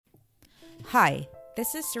Hi,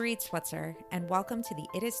 this is Sarit Switzer, and welcome to the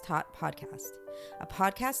It Is Taught podcast, a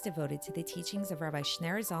podcast devoted to the teachings of Rabbi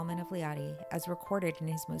Shneur Zalman of Liadi as recorded in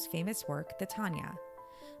his most famous work, the Tanya.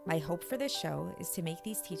 My hope for this show is to make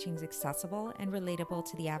these teachings accessible and relatable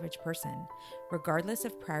to the average person, regardless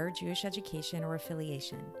of prior Jewish education or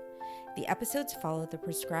affiliation. The episodes follow the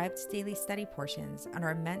prescribed daily study portions and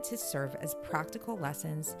are meant to serve as practical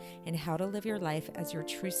lessons in how to live your life as your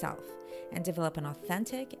true self and develop an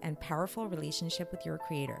authentic and powerful relationship with your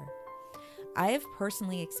Creator. I have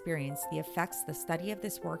personally experienced the effects the study of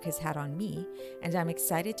this work has had on me, and I'm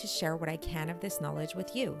excited to share what I can of this knowledge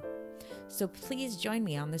with you. So please join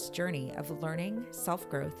me on this journey of learning,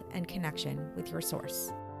 self-growth, and connection with your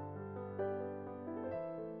source.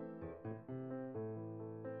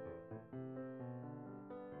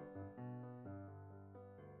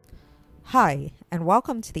 Hi, and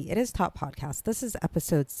welcome to the It Is Taught podcast. This is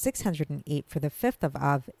episode 608 for the 5th of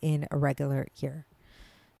Av in a regular year.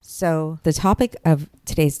 So the topic of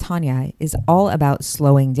today's Tanya is all about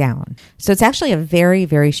slowing down. So it's actually a very,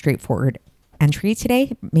 very straightforward entry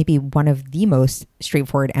today, maybe one of the most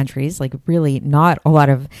straightforward entries, like really not a lot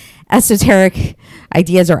of esoteric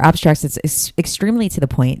ideas or abstracts. It's extremely to the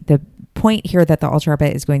point. The point here that the Alter Rebbe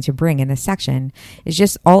is going to bring in this section is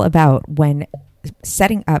just all about when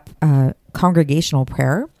setting up congregational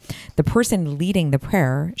prayer, the person leading the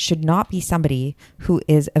prayer should not be somebody who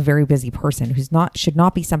is a very busy person, should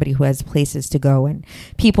not be somebody who has places to go and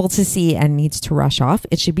people to see and needs to rush off.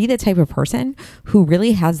 It should be the type of person who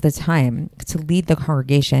really has the time to lead the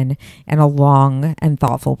congregation in a long and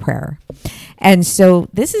thoughtful prayer. And so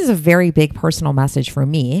this is a very big personal message for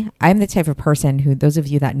me. I'm the type of person who, those of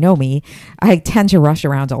you that know me, I tend to rush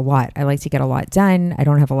around a lot. I like to get a lot done. I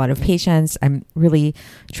don't have a lot of patience. I'm really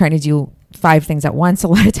trying to do 5 things at once a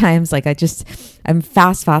lot of times. I'm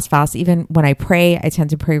fast. Even when I pray, I tend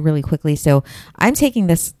to pray really quickly. So I'm taking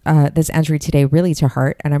this entry today really to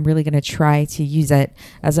heart, and I'm really going to try to use it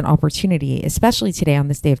as an opportunity, especially today on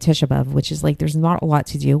this day of Tisha B'Av, which is like there's not a lot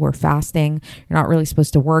to do. We're fasting. You're not really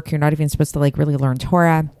supposed to work. You're not even supposed to really learn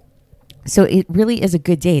Torah. So it really is a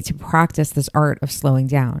good day to practice this art of slowing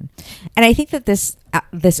down. And I think that this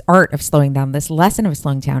art of slowing down, this lesson of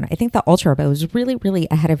slowing down, I think the Alter Rebbe was really, really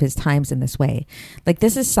ahead of his times in this way. Like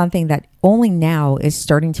this is something that only now is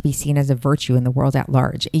starting to be seen as a virtue in the world at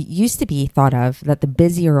large. It used to be thought of that the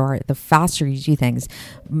busier you are, the faster you do things.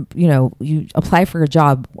 You apply for a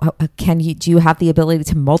job. Do you have the ability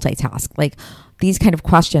to multitask? Like these kind of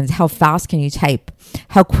questions, how fast can you type?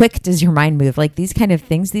 How quick does your mind move? Like these kind of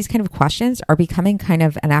things, these kind of questions are becoming kind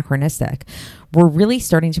of anachronistic. We're really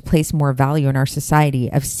starting to place more value in our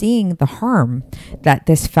society of seeing the harm that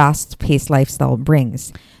this fast-paced lifestyle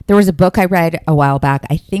brings. There was a book I read a while back.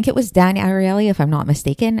 I think it was Dan Ariely, if I'm not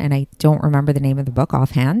mistaken, and I don't remember the name of the book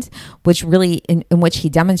offhand, which really, in which he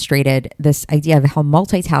demonstrated this idea of how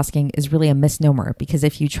multitasking is really a misnomer, because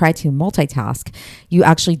if you try to multitask, you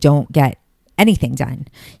actually don't get anything done.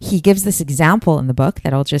 He gives this example in the book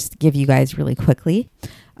that I'll just give you guys really quickly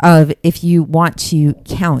of if you want to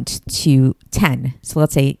count to 10. So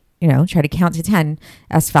let's say, try to count to 10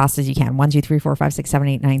 as fast as you can. 1, 2, 3, 4, 5, 6, 7,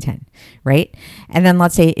 8, 9, 10, right? And then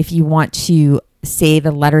let's say if you want to say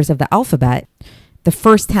the letters of the alphabet, the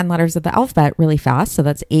first 10 letters of the alphabet really fast. So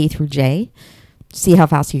that's A through J. See how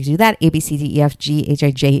fast you do that. A, B, C, D, E, F, G, H,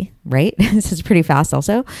 I, J, right? This is pretty fast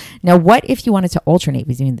also. Now, what if you wanted to alternate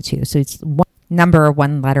between the two? So it's one number,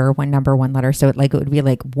 one letter, one number, one letter. So it would be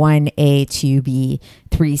like 1A, 2B,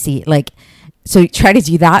 3C. So try to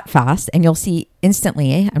do that fast and you'll see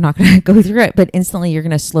instantly, I'm not going to go through it, but instantly you're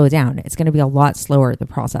going to slow down. It's going to be a lot slower, the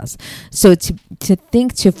process. So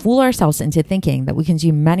to fool ourselves into thinking that we can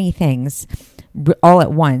do many things all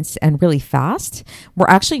at once and really fast, we're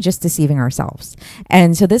actually just deceiving ourselves.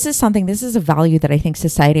 And so this is a value that I think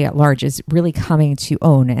society at large is really coming to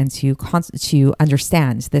own and to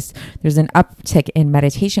understand. There's an uptick in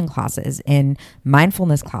meditation classes, in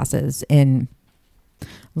mindfulness classes, in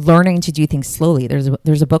learning to do things slowly.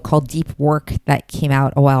 There's a book called Deep Work that came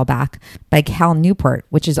out a while back by Cal Newport,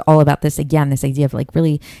 which is all about this idea of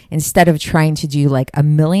really, instead of trying to do a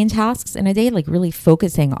million tasks in a day, really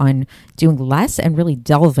focusing on doing less and really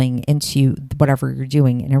delving into whatever you're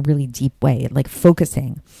doing in a really deep way,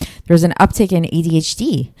 focusing. There's an uptick in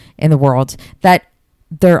ADHD in the world that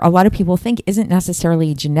a lot of people think isn't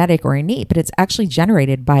necessarily genetic or innate, but it's actually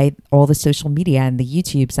generated by all the social media and the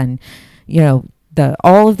YouTubes and,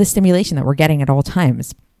 all of the stimulation that we're getting at all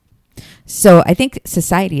times. So I think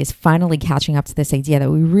society is finally catching up to this idea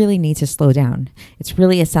that we really need to slow down. It's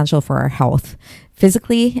really essential for our health,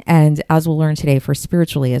 physically, and as we'll learn today, for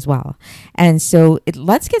spiritually as well. And so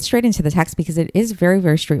let's get straight into the text because it is very,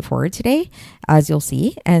 very straightforward today, as you'll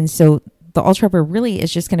see. And so the Alter Rebbe really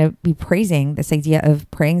is just going to be praising this idea of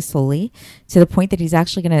praying slowly to the point that he's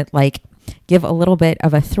actually going to give a little bit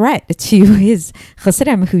of a threat to his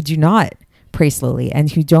Hasidim who do not pray slowly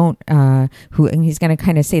and who don't, and he's going to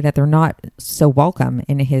kind of say that they're not so welcome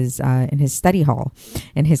in his study hall,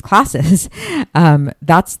 in his classes.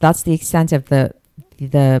 That's the extent of the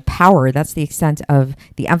power. That's the extent of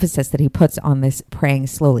the emphasis that he puts on this praying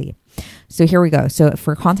slowly. So here we go. So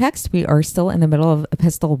for context, we are still in the middle of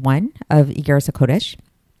Epistle 1 of Igeres HaKodesh.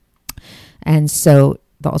 And so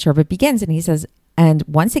the Alter Rebbe begins and he says, and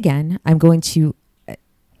once again, I'm going to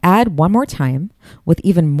add one more time with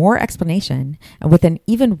even more explanation and with an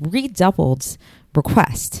even redoubled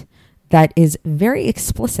request that is very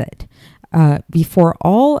explicit before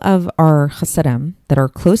all of our Hasidim that are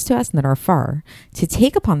close to us and that are far to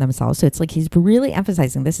take upon themselves. So it's like he's really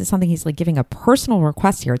emphasizing this is something he's like giving a personal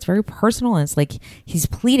request here. It's very personal, and it's like he's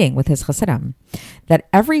pleading with his Hasidim that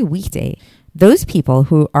every weekday, those people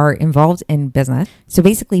who are involved in business, so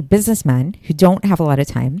basically businessmen who don't have a lot of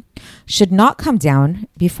time, should not come down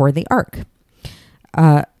before the ark,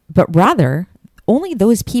 but rather only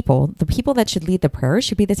those people, the people that should lead the prayer,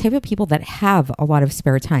 should be the type of people that have a lot of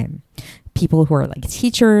spare time. People who are like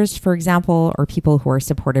teachers, for example, or people who are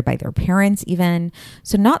supported by their parents even.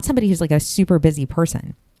 So not somebody who's like a super busy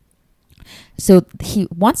person. So he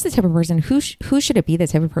wants the type of person who should it be the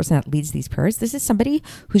type of person that leads these prayers? This is somebody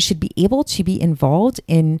who should be able to be involved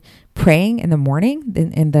in praying in the morning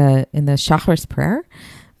in the Shacharis prayer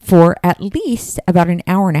for at least about an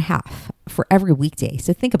hour and a half for every weekday.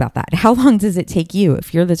 So think about that. How long does it take you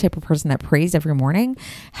if you're the type of person that prays every morning?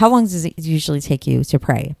 How long does it usually take you to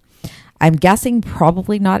pray? I'm guessing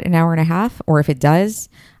probably not an hour and a half, or if it does,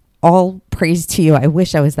 all praise to you. I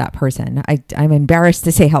wish I was that person. I'm embarrassed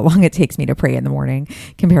to say how long it takes me to pray in the morning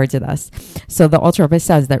compared to this. So the Alter Rebbe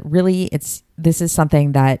says that really this is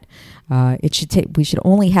something that we should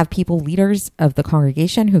only have people, leaders of the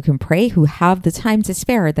congregation who can pray, who have the time to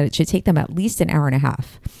spare, that it should take them at least an hour and a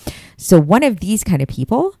half. So one of these kind of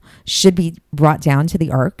people should be brought down to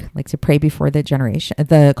the ark, like to pray before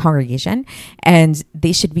the congregation, and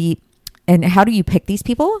they should be. And how do you pick these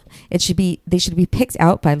people? They should be picked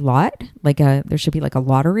out by lot. There should be like a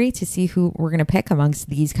lottery to see who we're going to pick amongst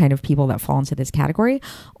these kind of people that fall into this category,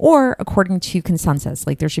 or according to consensus.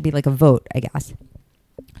 Like there should be like a vote, I guess.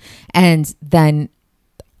 And then,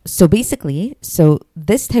 so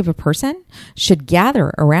this type of person should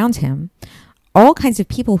gather around him all kinds of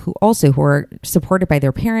people who are supported by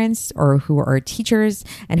their parents or who are teachers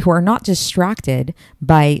and who are not distracted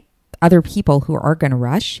by other people who are going to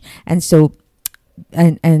rush. And so,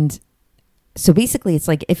 so basically it's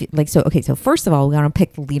like, so first of all, we want to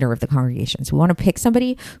pick the leader of the congregation. So we want to pick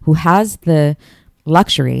somebody who has the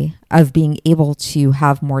luxury of being able to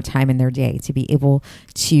have more time in their day to be able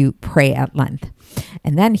to pray at length.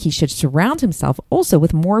 And then he should surround himself also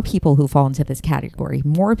with more people who fall into this category,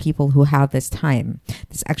 more people who have this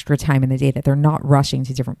extra time in the day that they're not rushing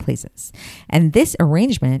to different places. And this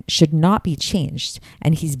arrangement should not be changed.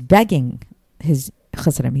 And he's begging his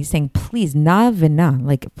Chasidim. He's saying, please, na v'na,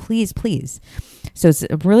 like please, please. So it's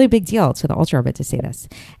a really big deal to the Alter Rebbe to say this.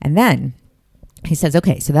 And then he says,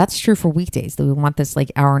 okay, so that's true for weekdays, that we want this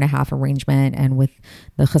like hour and a half arrangement and with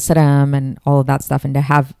the Chasidim and all of that stuff and to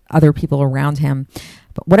have other people around him.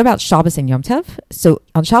 But what about Shabbos and Yom Tov? So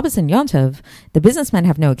on Shabbos and Yom Tov, the businessmen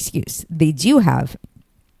have no excuse. They do have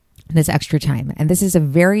this extra time. And this is a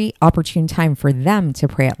very opportune time for them to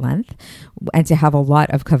pray at length and to have a lot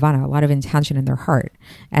of kavanah, a lot of intention in their heart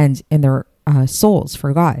and in their souls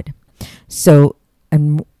for God. So,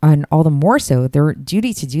 and all the more so, their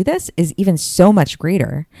duty to do this is even so much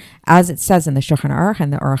greater, as it says in the Shulchan Aruch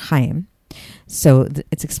and the Orach Chaim. So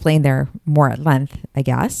it's explained there more at length, I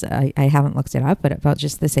guess. I haven't looked it up, but about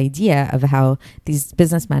just this idea of how these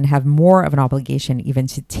businessmen have more of an obligation even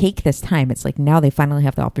to take this time. It's like now they finally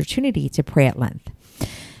have the opportunity to pray at length.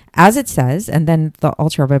 As it says, and then the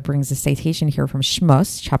Alter Rebbe brings a citation here from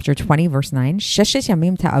Shmos, chapter 20, verse 9, that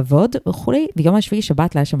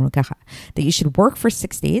you should work for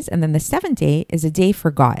 6 days, and then the seventh day is a day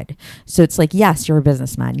for God. So it's like, yes, you're a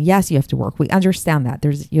businessman. Yes, you have to work. We understand that.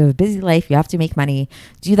 You have a busy life. You have to make money.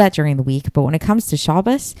 Do that during the week. But when it comes to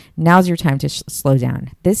Shabbos, now's your time to slow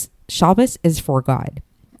down. This Shabbos is for God.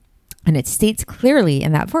 And it states clearly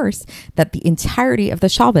in that verse that the entirety of the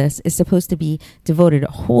Shabbos is supposed to be devoted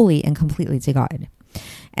wholly and completely to God.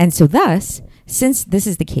 And so thus, since this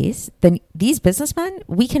is the case, then these businessmen,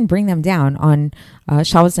 we can bring them down on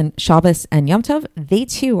Shabbos and Yom Tov. They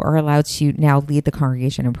too are allowed to now lead the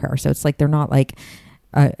congregation in prayer. So it's like they're not like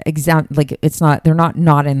they're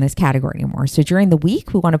not in this category anymore. So during the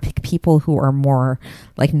week, we want to pick people who are more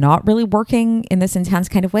like not really working in this intense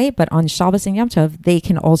kind of way, but on Shabbos and Yom Tov, they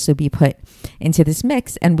can also be put into this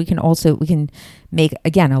mix. And we can make,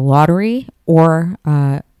 again, a lottery or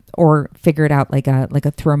figure it out like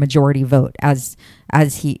a through a majority vote as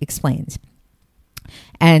he explains.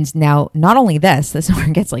 And now, not only this is where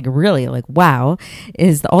it gets like really like, wow,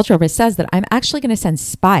 is the Alter Rebbe says that I'm actually going to send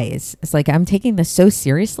spies. It's like, I'm taking this so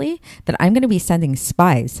seriously that I'm going to be sending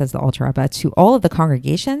spies, says the Alter Rebbe, to all of the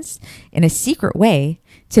congregations in a secret way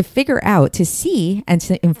to figure out, to see, and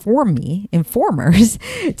to informers,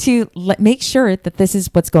 to make sure that this is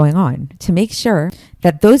what's going on, to make sure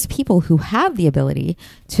that those people who have the ability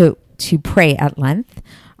to pray at length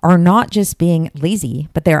are not just being lazy,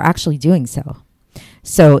 but they're actually doing so.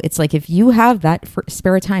 So it's like, if you have that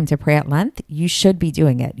spare time to pray at length, you should be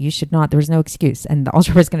doing it. You should not. There's no excuse. And the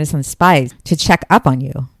Alter Rebbe is going to send spies to check up on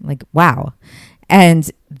you. Like, wow. And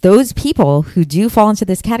those people who do fall into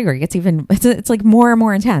this category, it's like more and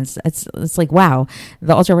more intense. It's like, wow.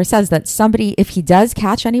 The Alter Rebbe says that somebody, if he does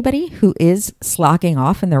catch anybody who is slacking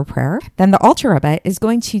off in their prayer, then the Alter Rebbe is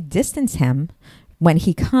going to distance him when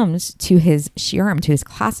he comes to his shiurim, to his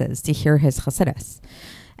classes, to hear his chassidus.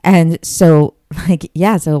 And so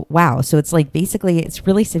wow. So it's like, basically, it's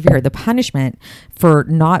really severe. The punishment for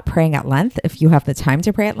not praying at length, if you have the time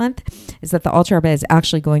to pray at length, is that the Alter Rebbe is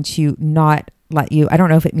actually going to not let you. I don't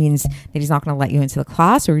know if it means that he's not going to let you into the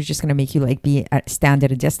class, or he's just going to make you like stand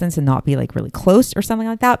at a distance and not be like really close or something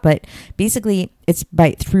like that. But basically, it's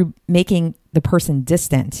through making the person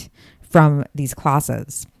distant from these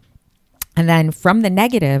classes. And then from the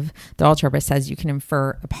negative, the Alter Rebbe says you can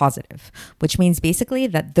infer a positive, which means basically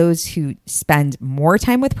that those who spend more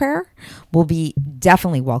time with prayer will be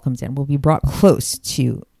definitely welcomed in, will be brought close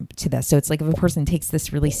to this. So it's like, if a person takes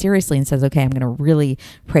this really seriously and says, okay, I'm going to really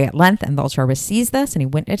pray at length, and the Alter Rebbe sees this and he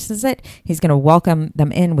witnesses it, he's going to welcome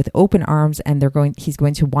them in with open arms, and he's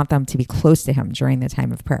going to want them to be close to him during the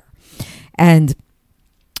time of prayer. And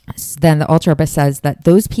then the Alter Rebbe says that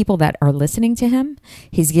those people that are listening to him,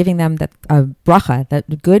 he's giving them that bracha,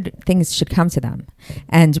 that good things should come to them.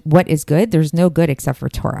 And what is good? There's no good except for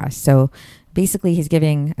Torah. So basically, he's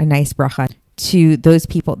giving a nice bracha to those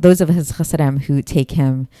people, those of his chassidim who take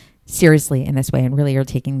him seriously in this way and really are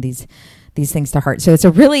taking these things to heart. So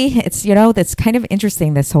it's kind of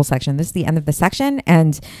interesting, this whole section. This is the end of the section,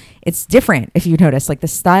 and it's different. If you notice, like, the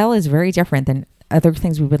style is very different than other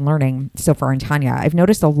things we've been learning so far in Tanya. I've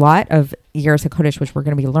noticed a lot of Iggeres HaKodesh, which we're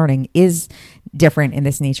going to be learning, is different in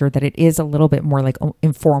this nature, that it is a little bit more like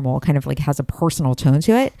informal, kind of like has a personal tone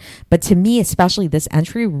to it. But to me, especially, this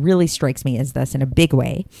entry really strikes me as this in a big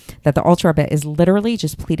way, that the Alter Rebbe is literally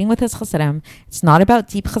just pleading with his chassidim. It's not about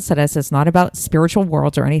deep chassidus. It's not about spiritual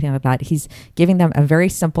worlds or anything like that. He's giving them a very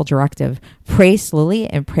simple directive: pray slowly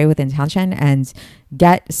and pray with intention, and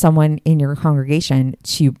get someone in your congregation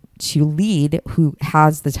to lead who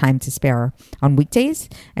has the time to spare on weekdays.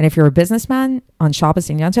 And if you're a businessman, on Shabbos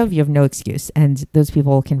and Yom Tov, you have no excuse. And those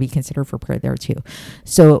people can be considered for prayer there too.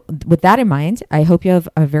 So with that in mind, I hope you have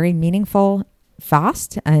a very meaningful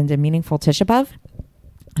fast and a meaningful Tisha B'Av,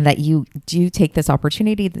 that you do take this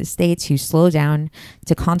opportunity this day to slow down,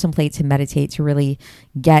 to contemplate, to meditate, to really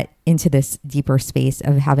get into this deeper space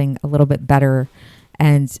of having a little bit better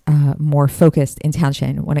and more focused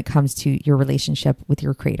intention when it comes to your relationship with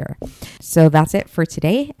your Creator. So that's it for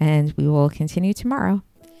today, and we will continue tomorrow.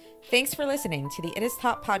 Thanks for listening to the It Is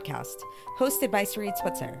Taught podcast, hosted by Sarit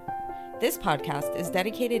Switzer. This podcast is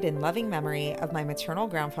dedicated in loving memory of my maternal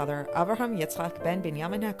grandfather, Avraham Yitzchak ben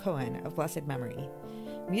Binyamin HaKohen of blessed memory.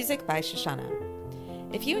 Music by Shoshana.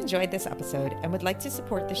 If you enjoyed this episode and would like to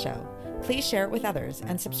support the show, please share it with others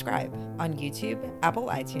and subscribe on YouTube, Apple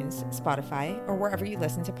iTunes, Spotify, or wherever you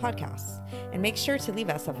listen to podcasts. And make sure to leave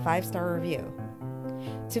us a 5-star review.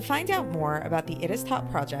 To find out more about the It Is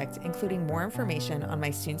Taught project, including more information on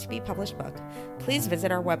my soon-to-be published book, please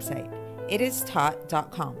visit our website,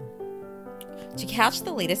 itistaught.com. To catch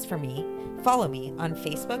the latest from me, follow me on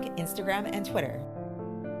Facebook, Instagram, and Twitter.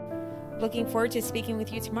 Looking forward to speaking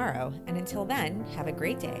with you tomorrow, and until then, have a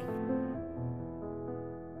great day.